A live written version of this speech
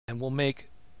and we'll make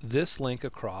this link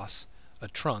across a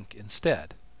trunk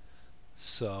instead.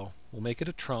 So we'll make it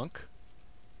a trunk,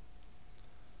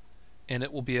 and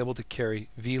it will be able to carry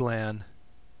VLAN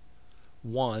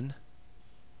 1,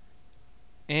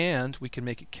 and we can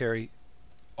make it carry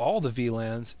all the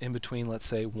VLANs in between, let's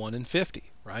say 1 and 50,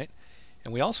 right?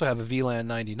 And we also have a VLAN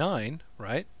 99,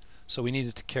 right? So we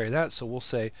needed to carry that, so we'll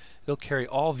say it'll carry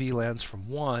all VLANs from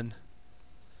 1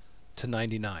 to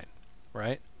 99,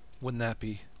 right? Wouldn't that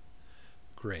be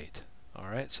great? All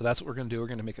right, so that's what we're going to do. We're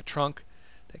going to make a trunk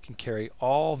that can carry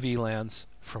all VLANs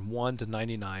from 1 to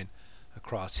 99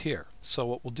 across here. So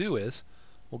what we'll do is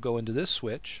we'll go into this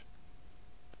switch,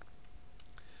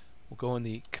 we'll go in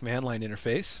the command line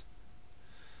interface,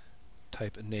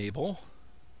 type enable,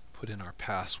 put in our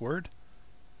password,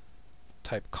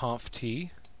 type conft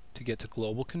to get to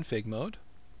global config mode.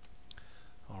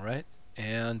 All right,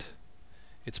 and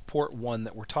it's port 1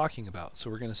 that we're talking about.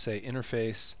 So we're going to say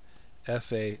interface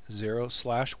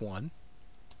FA0/1,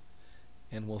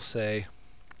 and we'll say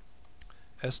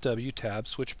SW tab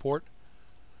switch port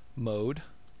mode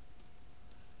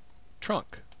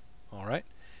trunk. All right,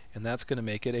 and that's going to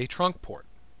make it a trunk port,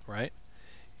 right?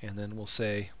 And then we'll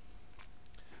say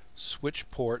switch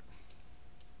port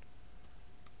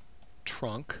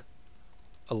trunk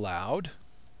allowed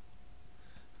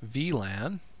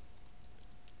VLAN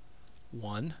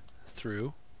 1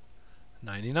 through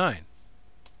 99.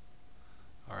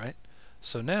 All right,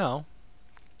 so now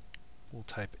we'll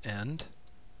type end,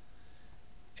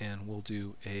 and we'll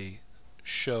do a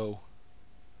show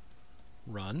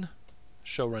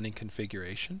running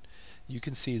configuration. You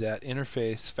can see that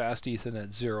interface fast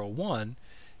Ethernet 01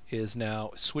 is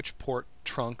now switch port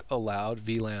trunk allowed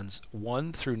VLANs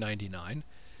 1 through 99,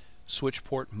 switch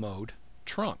port mode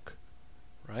trunk,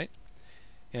 right?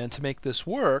 And to make this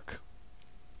work,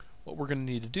 what we're going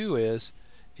to need to do is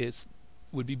it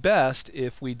would be best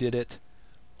if we did it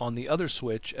on the other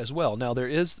switch as well. Now there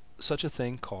is such a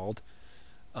thing called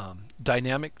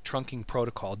dynamic trunking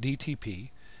protocol,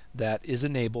 DTP, that is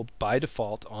enabled by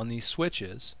default on these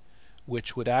switches,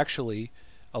 which would actually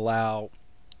allow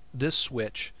this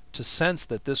switch to sense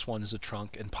that this one is a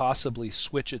trunk and possibly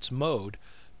switch its mode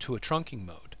to a trunking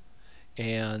mode.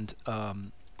 And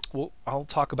I'll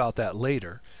talk about that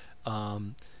later.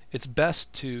 It's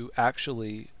best to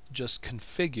actually just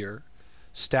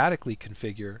statically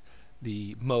configure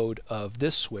the mode of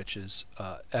this switch's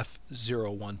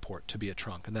F01 port to be a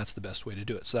trunk, and that's the best way to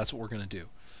do it. So that's what we're going to do.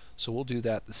 So we'll do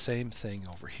that the same thing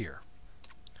over here.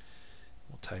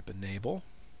 We'll type enable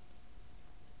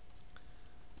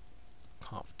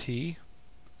conft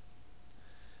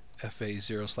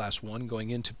FA0/1 going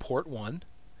into port 1,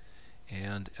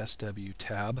 and SW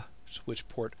tab switch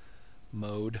port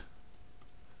mode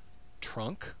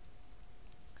trunk,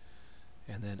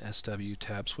 and then SW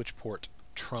tab switch port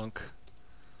trunk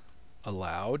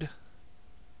allowed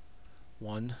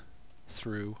 1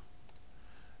 through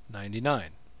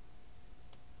 99.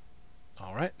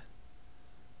 All right,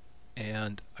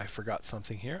 and I forgot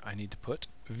something here. I need to put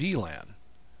VLAN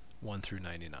 1 through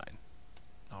 99.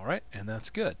 All right, and that's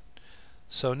good.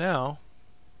 So now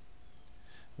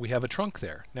we have a trunk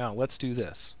there. Now let's do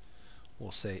this.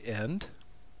 We'll say end.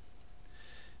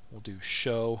 We'll do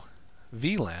show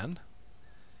VLAN,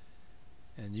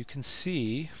 and you can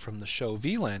see from the show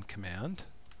VLAN command,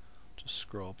 just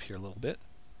scroll up here a little bit,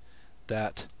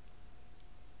 that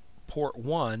port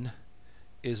 1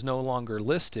 is no longer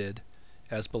listed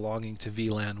as belonging to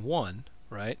VLAN 1,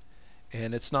 right?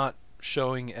 And it's not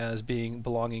showing as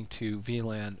belonging to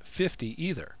VLAN 50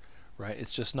 either, right?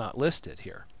 It's just not listed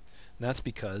here. And that's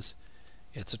because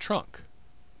it's a trunk.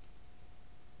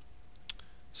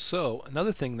 So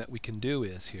another thing that we can do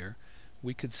is here,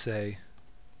 we could say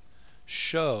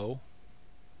show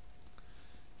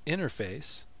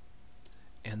interface,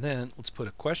 and then let's put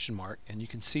a question mark, and you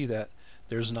can see that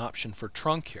there's an option for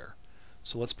trunk here.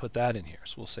 So let's put that in here.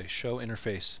 So we'll say show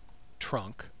interface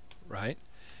trunk, right?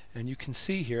 And you can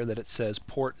see here that it says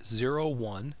port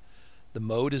 01, the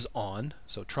mode is on,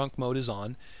 so trunk mode is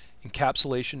on,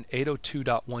 encapsulation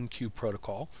 802.1q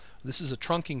protocol. This is a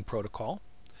trunking protocol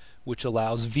which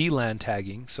allows VLAN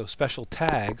tagging, so special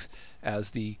tags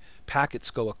as the packets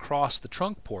go across the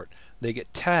trunk port, they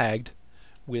get tagged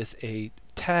with a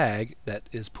tag that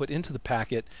is put into the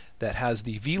packet that has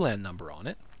the VLAN number on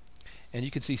it. And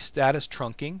you can see status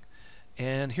trunking.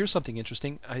 And here's something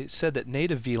interesting. I said that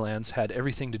native VLANs had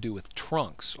everything to do with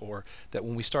trunks, or that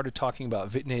when we started talking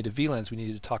about native VLANs we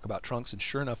needed to talk about trunks, and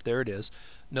sure enough, there it is.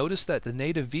 Notice that the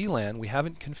native VLAN, we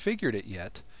haven't configured it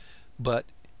yet, but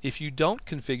if you don't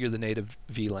configure the native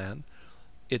VLAN,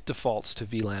 it defaults to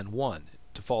VLAN 1. It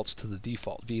defaults to the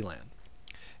default VLAN.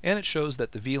 And it shows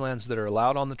that the VLANs that are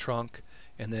allowed on the trunk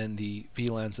and then the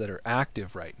VLANs that are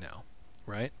active right now,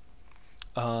 right?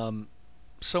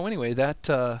 So anyway,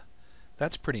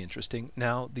 that's pretty interesting.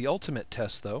 Now the ultimate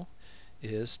test though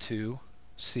is to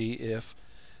see if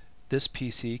this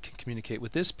PC can communicate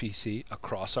with this PC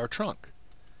across our trunk.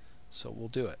 So we'll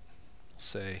do it. We'll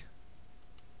say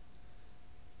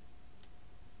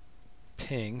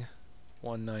ping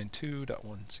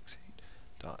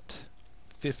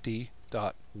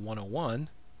 192.168.50.101,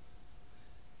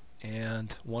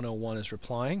 and 101 is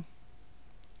replying,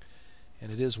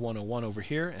 and it is 101 over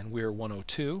here, and we're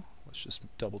 102. Let's just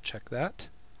double check that.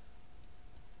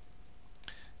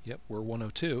 Yep, we're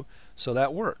 102, so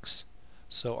that works.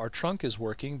 So our trunk is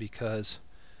working because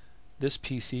this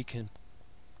PC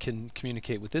can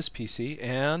communicate with this PC,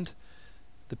 and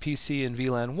the PC in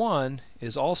VLAN 1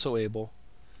 is also able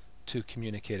to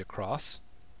communicate across,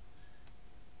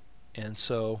 and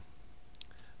so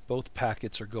both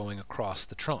packets are going across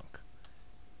the trunk.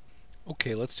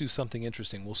 Okay, let's do something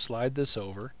interesting. We'll slide this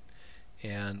over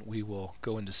and we will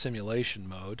go into simulation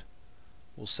mode.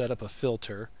 We'll set up a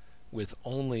filter with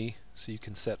only, so you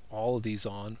can set all of these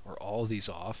on or all of these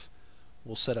off.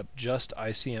 We'll set up just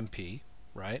ICMP,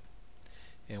 right?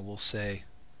 And we'll say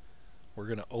we're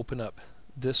going to open up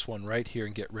this one right here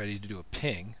and get ready to do a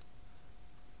ping.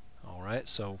 Alright,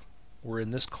 so we're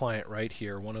in this client right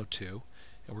here, 102,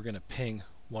 and we're going to ping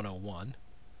 101,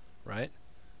 right?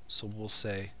 So we'll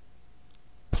say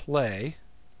play,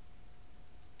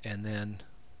 and then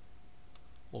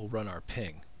we'll run our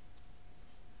ping.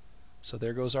 So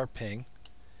there goes our ping,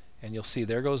 and you'll see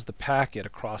there goes the packet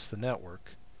across the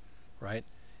network, right?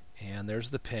 And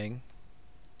there's the ping.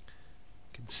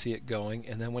 You can see it going,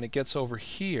 and then when it gets over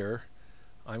here,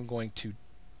 I'm going to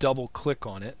double click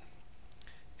on it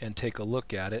and take a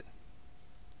look at it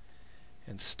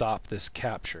and stop this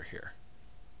capture here.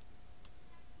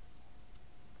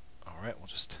 Alright, we'll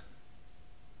just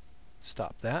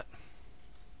stop that.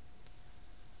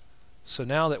 So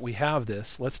now that we have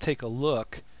this, let's take a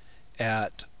look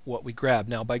at what we grabbed.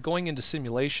 Now by going into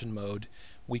simulation mode,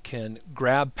 we can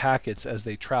grab packets as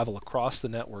they travel across the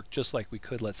network, just like we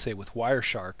could, let's say, with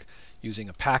Wireshark using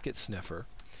a packet sniffer,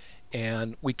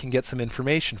 and we can get some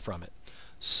information from it.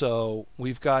 So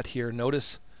we've got here,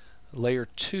 notice layer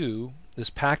 2, this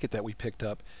packet that we picked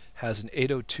up has an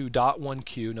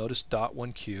 802.1q, notice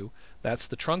 .1q, that's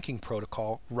the trunking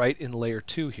protocol right in layer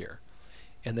 2 here.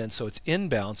 And then so it's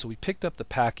inbound, so we picked up the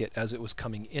packet as it was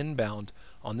coming inbound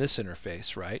on this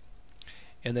interface, right?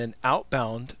 And then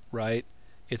outbound, right,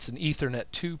 it's an Ethernet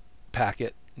 2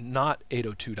 packet, not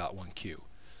 802.1q.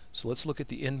 So let's look at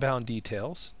the inbound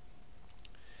details,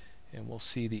 and we'll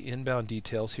see the inbound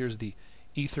details. Here's the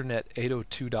Ethernet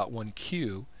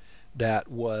 802.1q that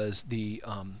was the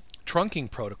trunking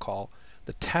protocol.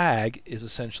 The tag is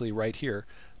essentially right here,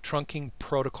 trunking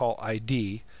protocol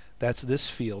ID. That's this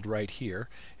field right here,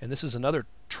 and this is another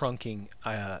trunking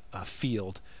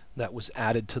field that was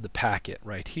added to the packet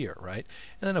right here, right?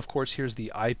 And then of course here's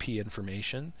the IP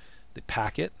information, the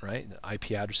packet, right? The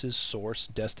IP addresses, source,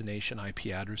 destination IP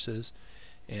addresses,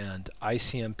 and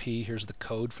ICMP. Here's the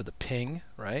code for the ping,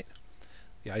 right?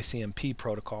 The ICMP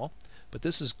protocol. But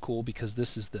this is cool because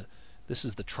this is the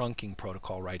trunking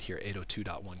protocol right here,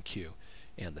 802.1q,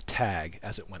 and the tag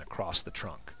as it went across the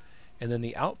trunk. And then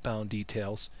the outbound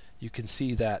details, you can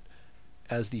see that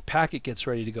as the packet gets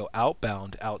ready to go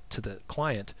outbound out to the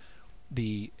client,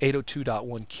 the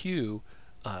 802.1q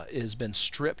has been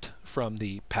stripped from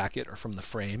the packet or from the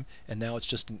frame, and now it's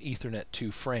just an Ethernet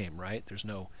 2 frame, right? There's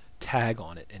no tag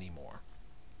on it anymore.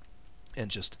 And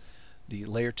just the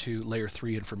layer 2, layer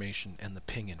 3 information and the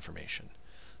ping information.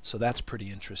 So that's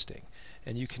pretty interesting.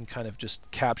 And you can kind of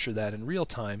just capture that in real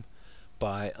time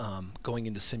by going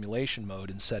into simulation mode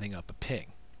and setting up a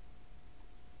ping.